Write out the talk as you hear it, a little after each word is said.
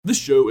This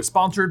show is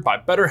sponsored by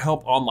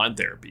BetterHelp Online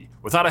Therapy.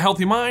 Without a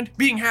healthy mind,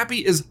 being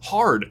happy is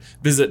hard.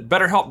 Visit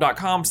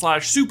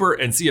betterhelp.com/super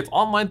and see if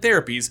online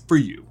therapy's for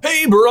you.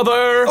 Hey,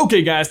 brother!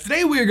 Okay, guys,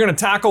 today we are going to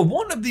tackle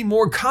one of the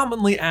more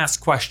commonly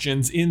asked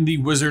questions in the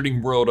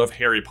wizarding world of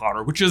Harry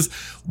Potter, which is,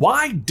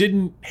 why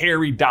didn't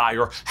Harry die?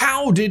 Or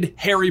how did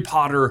Harry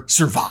Potter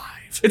survive?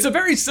 It's a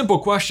very simple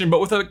question, but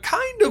with a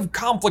kind of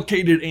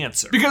complicated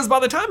answer. Because by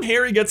the time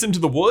Harry gets into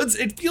the woods,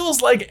 it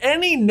feels like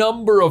any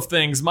number of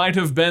things might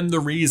have been the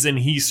reason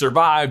he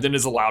survived and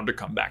is allowed to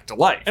come back to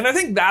life. And I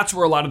think that's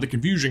where a lot of the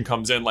confusion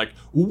comes in, like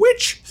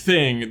which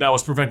thing that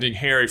was preventing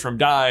Harry from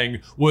dying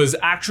was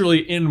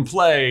actually in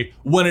play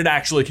when it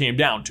actually came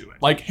down to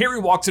it. Like Harry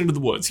walks into the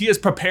woods, he is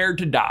prepared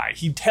to die.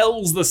 He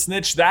tells the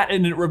snitch that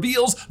and it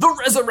reveals the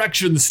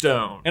Resurrection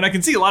Stone. And I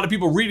can see a lot of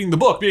people reading the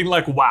book being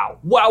like, wow.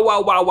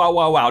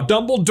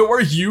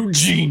 Dumbledore, you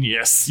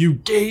genius. You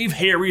gave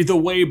Harry the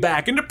way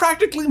back, and it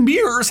practically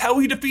mirrors how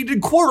he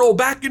defeated Quirrell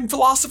back in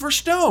Philosopher's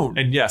Stone.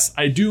 And yes,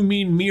 I do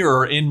mean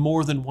mirror in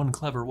more than one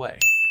clever way.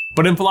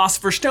 But in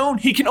Philosopher's Stone,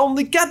 he can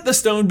only get the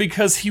stone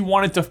because he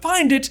wanted to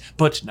find it,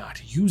 but not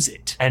use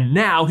it. And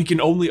now he can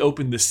only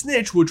open the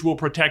snitch, which will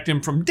protect him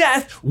from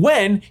death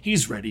when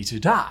he's ready to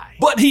die.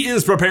 But he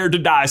is prepared to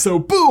die, so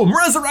boom,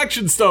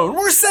 Resurrection Stone,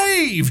 we're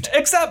saved!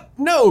 Except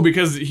no,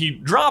 because he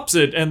drops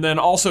it, and then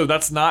also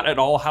that's not at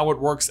all how it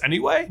works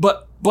anyway.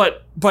 But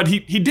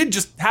he did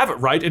just have it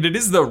right, and it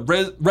is the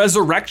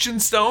Resurrection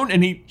Stone,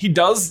 and he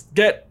does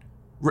get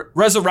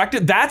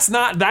resurrected.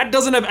 That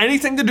doesn't have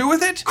anything to do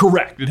with it?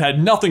 Correct, it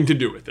had nothing to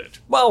do with it.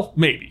 Well,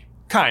 maybe,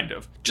 kind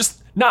of.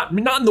 Just not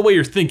in the way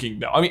you're thinking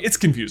though. I mean, it's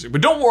confusing, but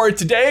don't worry,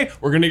 today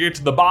we're gonna get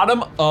to the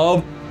bottom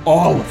of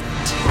all of it.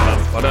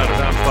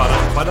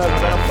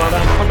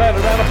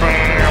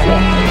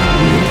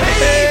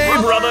 Hey,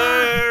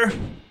 brother!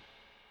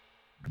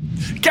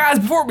 Guys,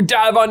 before we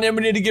dive on in,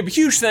 we need to give a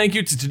huge thank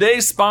you to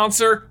today's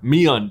sponsor,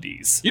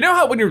 MeUndies. You know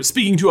how when you're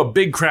speaking to a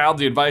big crowd,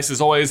 the advice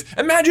is always,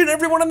 imagine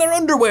everyone in their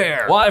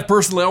underwear? Well, I've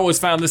personally always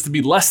found this to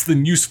be less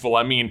than useful.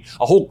 I mean,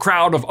 a whole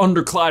crowd of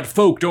underclad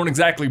folk don't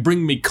exactly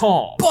bring me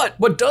calm. But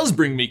what does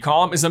bring me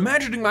calm is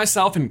imagining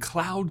myself in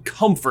cloud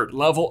comfort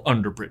level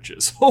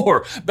underbridges.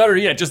 Or better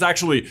yet, just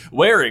actually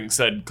wearing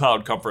said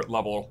cloud comfort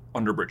level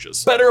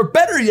underbridges.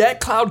 Better yet,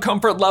 cloud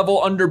comfort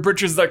level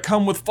underbridges that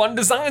come with fun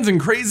designs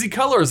and crazy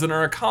colors and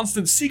are a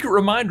constant secret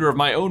reminder of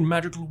my own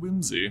magical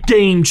whimsy.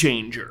 Game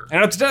changer. And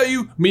I have to tell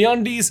you,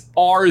 MeUndies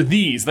are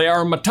these. They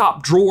are my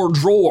top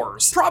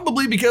drawers.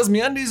 Probably because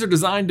MeUndies are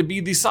designed to be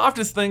the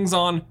softest things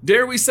on,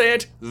 dare we say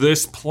it,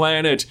 this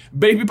planet.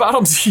 Baby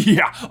bottoms?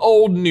 Yeah,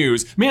 old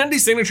news.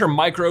 MeUndies' signature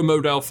micro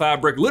modal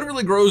fabric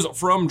literally grows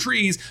from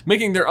trees,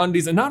 making their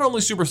undies not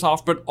only super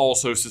soft, but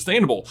also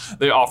sustainable.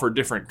 They offer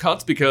different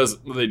cuts because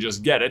they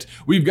just get it.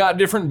 We've got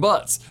different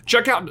butts.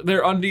 Check out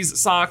their undies,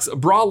 socks,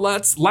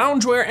 bralettes,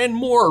 loungewear, and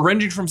more,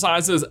 ranging from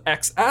sizes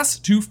XS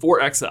to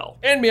 4XL.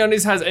 And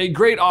MeUndies has a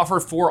great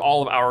offer for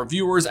all of our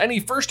viewers. Any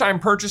first-time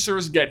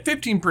purchasers get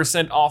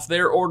 15% off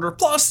their order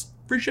plus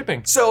free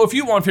shipping. So if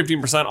you want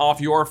 15% off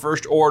your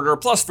first order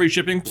plus free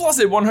shipping plus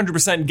a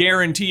 100%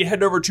 guarantee,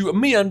 head over to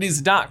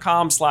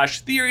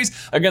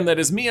MeUndies.com/theories. Again, that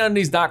is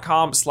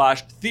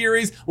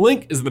MeUndies.com/theories.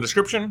 Link is in the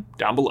description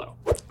down below.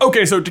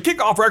 Okay, so to kick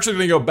off, we're actually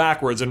gonna go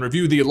backwards and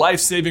review the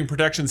life-saving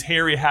protections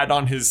Harry had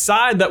on his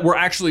side that were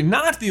actually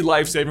not the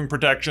life-saving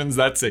protections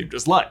that saved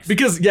his life.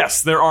 Because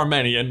yes, there are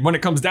many, and when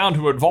it comes down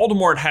to it,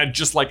 Voldemort had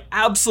just like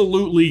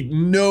absolutely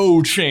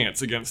no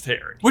chance against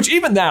Harry. Which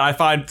even that I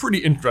find pretty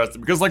interesting,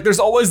 because like there's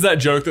always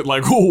that joke that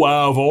like, oh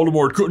wow,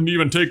 Voldemort couldn't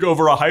even take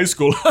over a high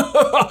school.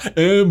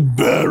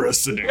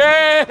 Embarrassing.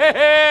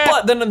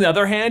 But then on the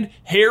other hand,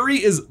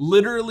 Harry is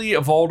literally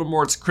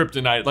Voldemort's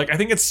kryptonite. Like I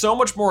think it's so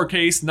much more a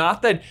case,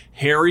 not that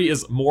Harry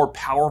is more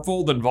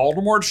powerful than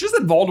Voldemort, it's just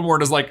that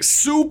Voldemort is like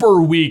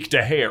super weak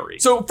to Harry.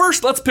 So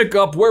first, let's pick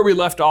up where we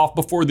left off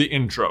before the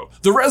intro.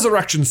 The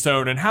Resurrection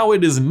Stone and how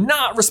it is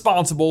not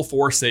responsible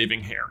for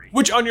saving Harry.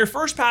 Which on your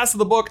first pass of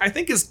the book, I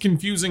think is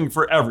confusing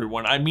for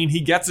everyone. I mean,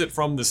 he gets it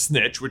from the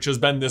snitch, which has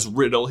been this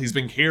riddle he's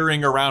been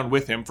carrying around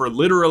with him for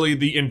literally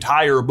the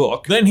entire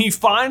book. Then he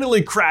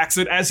finally cracks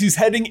it as he's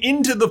heading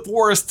into the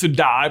forest to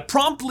die,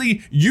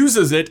 promptly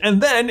uses it,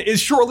 and then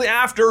is shortly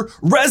after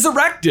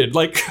resurrected.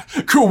 Like,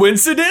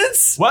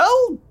 coincidence?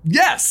 Well,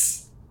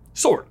 yes,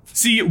 sort of.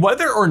 See,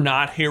 whether or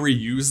not Harry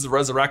used the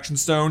Resurrection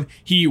Stone,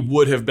 he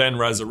would have been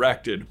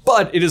resurrected.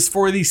 But it is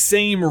for the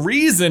same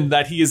reason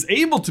that he is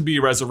able to be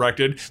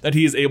resurrected that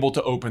he is able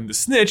to open the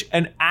snitch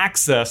and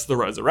access the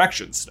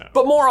Resurrection Stone.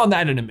 But more on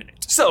that in a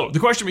minute. So, the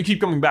question we keep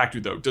coming back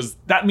to though, does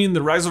that mean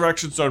the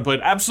Resurrection Stone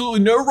played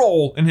absolutely no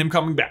role in him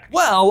coming back?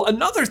 Well,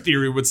 another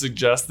theory would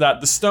suggest that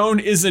the stone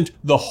isn't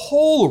the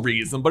whole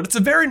reason, but it's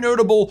a very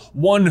notable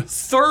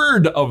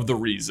 1/3 of the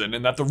reason,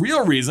 and that the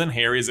real reason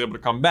Harry is able to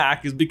come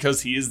back is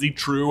because he is the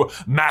true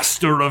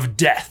master of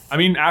death. I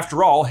mean,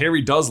 after all,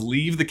 Harry does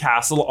leave the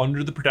castle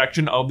under the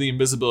protection of the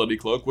invisibility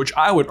cloak, which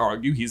I would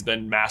argue he's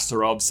been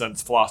master of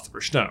since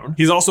Philosopher's Stone.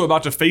 He's also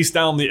about to face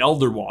down the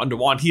Elder Wand, a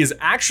wand he is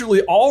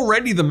actually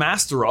already the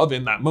master of in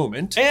in that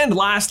moment. And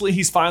lastly,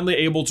 he's finally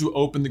able to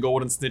open the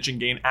Golden Snitch and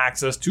gain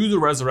access to the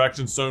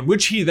Resurrection Stone,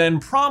 which he then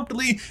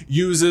promptly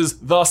uses,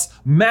 thus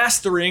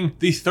mastering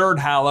the third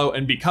Hallow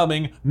and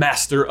becoming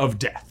Master of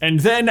Death. And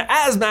then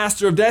as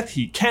Master of Death,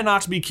 he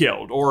cannot be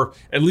killed, or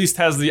at least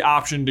has the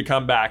option to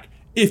come back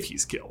if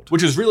he's killed,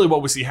 which is really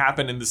what we see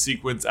happen in the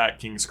sequence at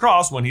King's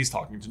Cross when he's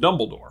talking to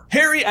Dumbledore.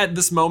 Harry at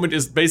this moment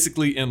is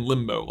basically in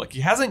limbo. Like,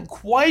 he hasn't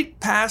quite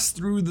passed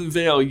through the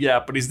veil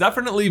yet, but he's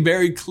definitely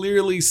very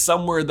clearly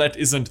somewhere that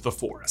isn't the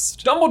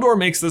forest. Dumbledore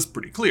makes this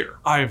pretty clear.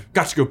 I've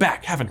got to go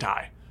back, haven't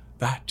I?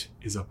 That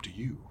is up to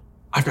you.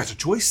 I've got a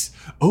choice.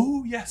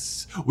 Oh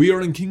yes, we are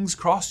in King's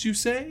Cross, you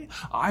say?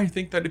 I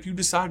think that if you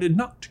decided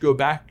not to go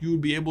back, you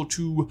would be able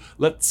to,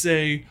 let's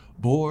say,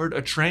 board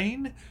a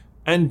train.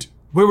 And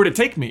where would it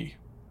take me?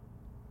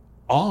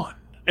 On.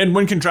 And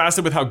when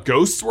contrasted with how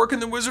ghosts work in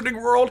the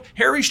wizarding world,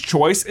 Harry's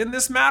choice in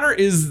this matter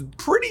is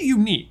pretty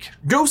unique.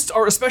 Ghosts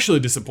are especially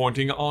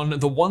disappointing on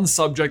the one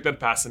subject that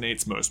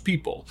fascinates most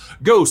people.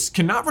 Ghosts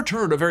cannot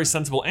return a very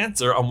sensible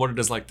answer on what it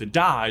is like to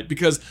die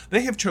because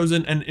they have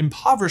chosen an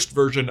impoverished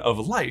version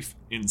of life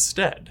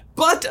instead.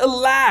 But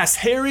alas,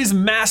 Harry's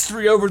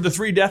mastery over the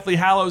three Deathly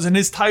Hallows and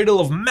his title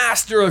of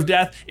Master of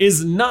Death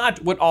is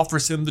not what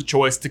offers him the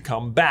choice to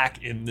come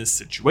back in this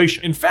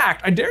situation. In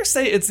fact, I dare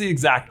say it's the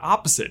exact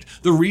opposite.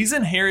 The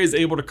reason Harry is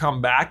able to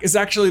come back is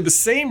actually the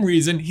same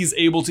reason he's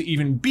able to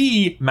even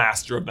be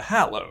Master of the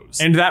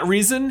Hallows. And that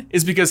reason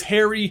is because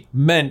Harry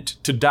meant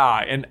to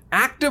die and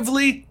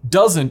actively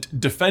doesn't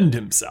defend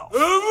himself.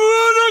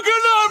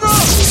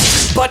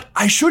 But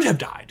I should have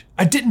died.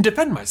 I didn't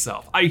defend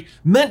myself. I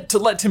meant to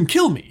let him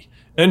kill me.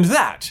 And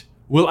that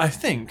will, I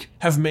think,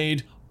 have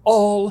made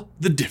all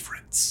the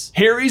difference.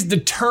 Harry's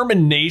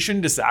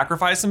determination to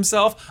sacrifice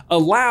himself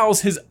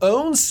allows his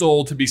own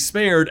soul to be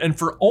spared and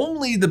for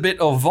only the bit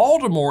of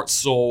Voldemort's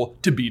soul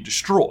to be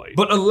destroyed.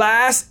 But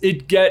alas,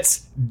 it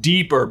gets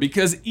deeper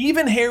because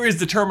even Harry's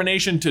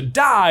determination to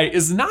die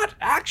is not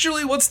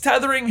actually what's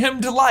tethering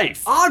him to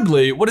life.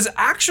 Oddly, what is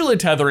actually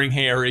tethering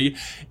Harry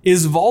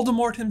is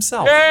Voldemort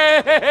himself.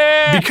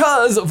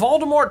 Because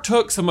Voldemort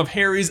took some of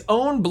Harry's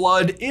own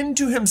blood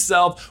into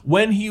himself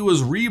when he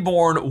was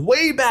reborn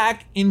way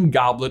back in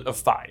Goblet of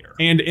Fire.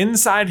 And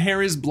inside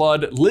Harry's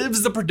blood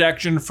lives the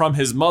protection from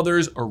his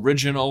mother's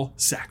original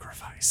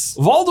sacrifice.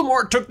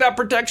 Voldemort took that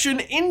protection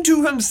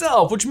into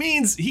himself, which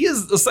means he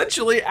is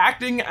essentially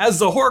acting as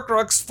the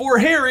Horcrux for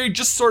Harry,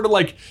 just sort of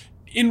like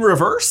in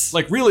reverse.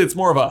 Like really, it's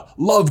more of a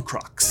love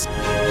crux.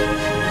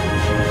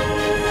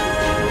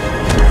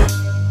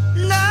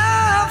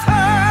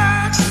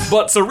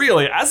 But so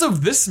really, as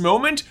of this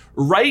moment,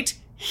 right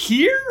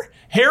here,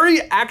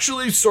 Harry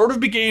actually sort of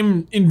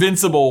became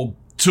invincible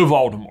to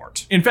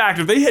Voldemort. In fact,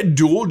 if they had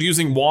dueled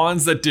using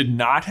wands that did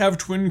not have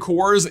twin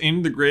cores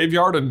in the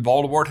graveyard and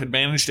Voldemort had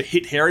managed to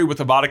hit Harry with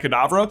Avada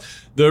Kedavra,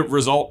 the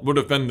result would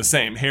have been the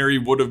same. Harry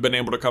would have been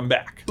able to come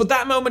back. But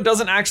that moment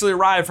doesn't actually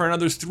arrive for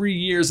another 3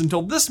 years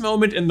until this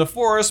moment in the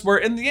forest where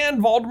in the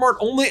end, Voldemort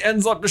only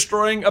ends up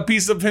destroying a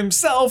piece of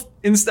himself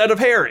instead of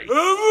Harry.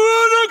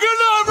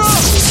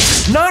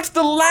 Not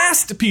the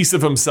last piece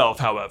of himself,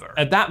 however.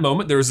 At that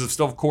moment, there is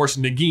still, of course,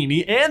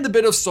 Nagini and the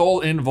bit of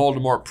soul in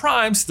Voldemort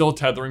Prime still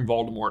tethering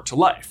Voldemort to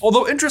life.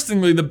 Although,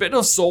 interestingly, the bit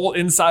of soul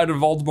inside of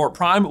Voldemort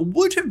Prime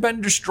would have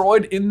been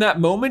destroyed in that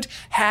moment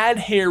had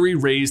Harry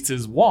raised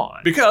his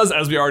wand. Because,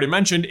 as we already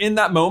mentioned, in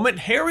that moment,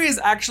 Harry is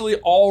actually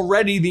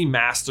already the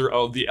master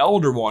of the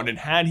Elder Wand, and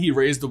had he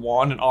raised the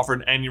wand and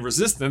offered any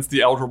resistance,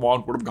 the Elder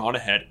Wand would have gone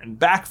ahead and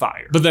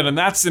backfired. But then in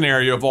that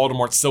scenario,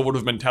 Voldemort still would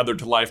have been tethered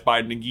to life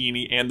by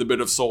Nagini and the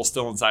bit of soul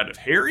still inside of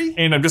Harry.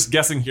 And I'm just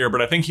guessing here,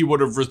 but I think he would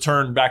have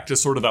returned back to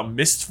sort of the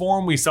mist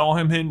form we saw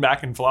him in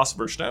back in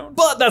Philosopher's Stone.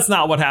 But that's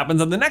not what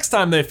happens. And the next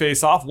time they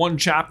face off, one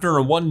chapter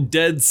and one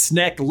dead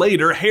snack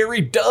later,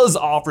 Harry does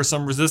offer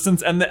some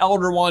resistance and the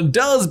Elder Wand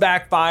does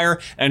backfire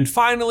and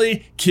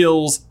finally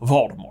kills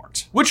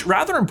Voldemort. Which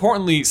rather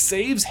importantly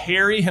saves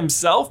Harry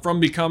himself from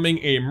becoming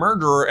a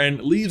murderer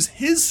and leaves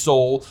his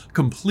soul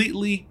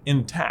completely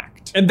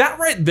intact. And that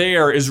right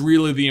there is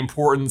really the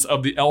importance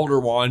of the Elder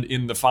Wand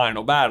in the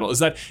final battle, is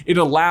that it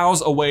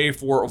allows a way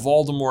for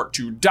Voldemort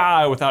to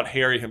die without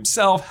Harry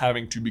himself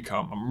having to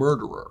become a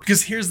murderer.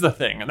 Because here's the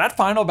thing, in that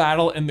final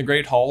battle in the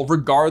Great Hall,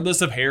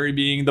 regardless of Harry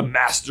being the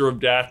Master of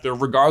Death, or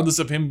regardless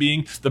of him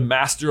being the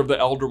Master of the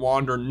Elder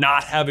Wand, or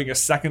not having a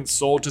second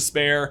soul to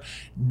spare,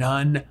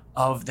 none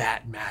of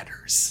that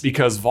matters.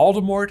 Because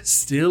Voldemort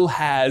still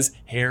has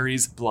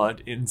Harry's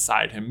blood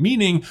inside him,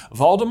 meaning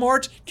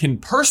Voldemort can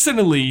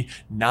personally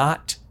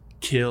not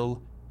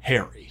kill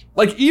Harry.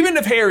 Like, even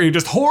if Harry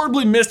just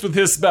horribly missed with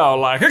his spell,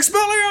 like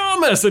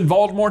Expelliarmus, and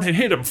Voldemort had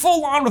hit him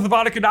full on with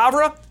Avada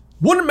Kedavra,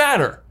 wouldn't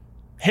matter.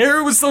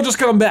 Harry would still just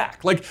come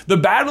back. Like, the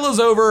battle is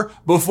over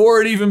before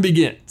it even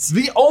begins.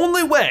 The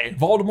only way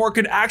Voldemort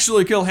could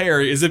actually kill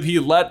Harry is if he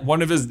let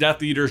one of his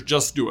Death Eaters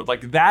just do it.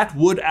 Like, that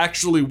would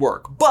actually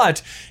work.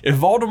 But if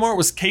Voldemort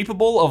was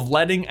capable of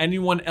letting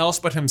anyone else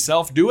but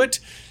himself do it,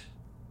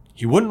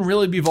 he wouldn't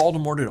really be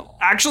Voldemort at all.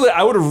 Actually,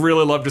 I would have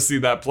really loved to see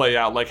that play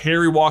out. Like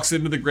Harry walks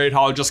into the Great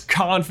Hall just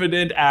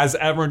confident as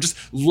ever and just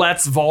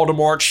lets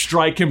Voldemort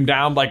strike him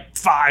down like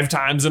 5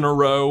 times in a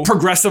row,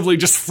 progressively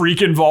just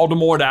freaking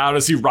Voldemort out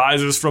as he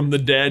rises from the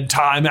dead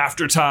time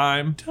after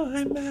time.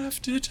 Time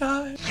after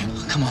time.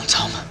 Come on,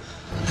 Tom.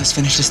 Let's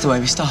finish this the way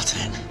we started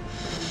it.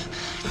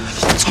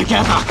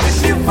 Together.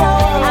 If you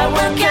fall, I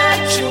will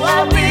catch you,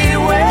 I'll be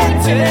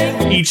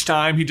waiting. Each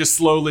time he just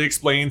slowly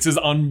explains his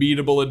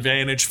unbeatable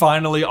advantage,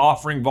 finally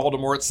offering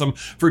Voldemort some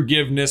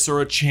forgiveness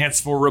or a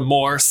chance for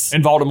remorse.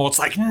 And Voldemort's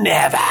like,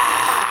 never.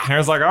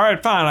 Harry's like, all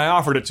right, fine, I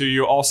offered it to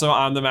you. Also,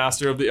 I'm the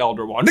master of the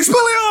Elder Wand.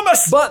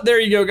 Expelliarmus! But there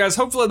you go, guys.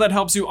 Hopefully that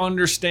helps you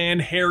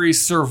understand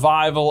Harry's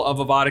survival of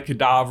Avada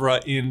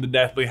Kedavra in the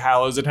Deathly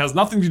Hallows. It has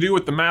nothing to do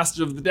with the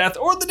Master of the Death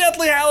or the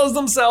Deathly Hallows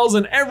themselves,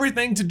 and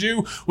everything to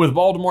do with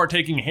Voldemort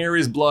taking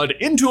Harry's blood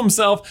into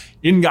himself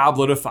in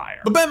Goblet of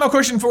Fire. But Ben, my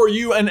question for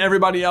you and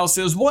everybody else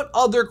is, what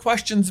other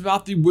questions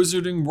about the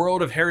wizarding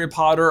world of Harry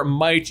Potter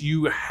might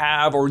you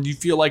have, or do you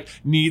feel like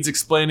needs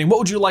explaining? What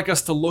would you like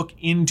us to look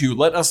into?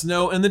 Let us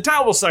know in the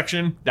towel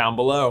section down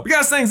below. But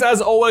guys, thanks as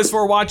always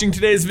for watching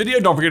today's video.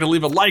 Don't forget to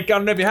leave a like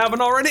on it if you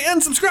haven't already,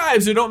 and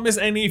subscribe so you don't miss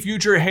any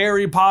future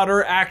Harry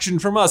Potter action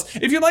from us.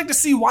 If you'd like to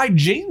see why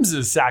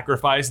James's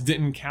sacrifice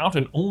didn't count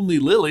and only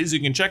Lily's, you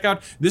can check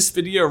out this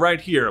video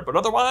right here. But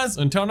otherwise,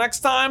 until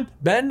next time,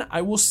 Ben,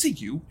 I will see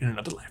you in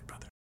another life.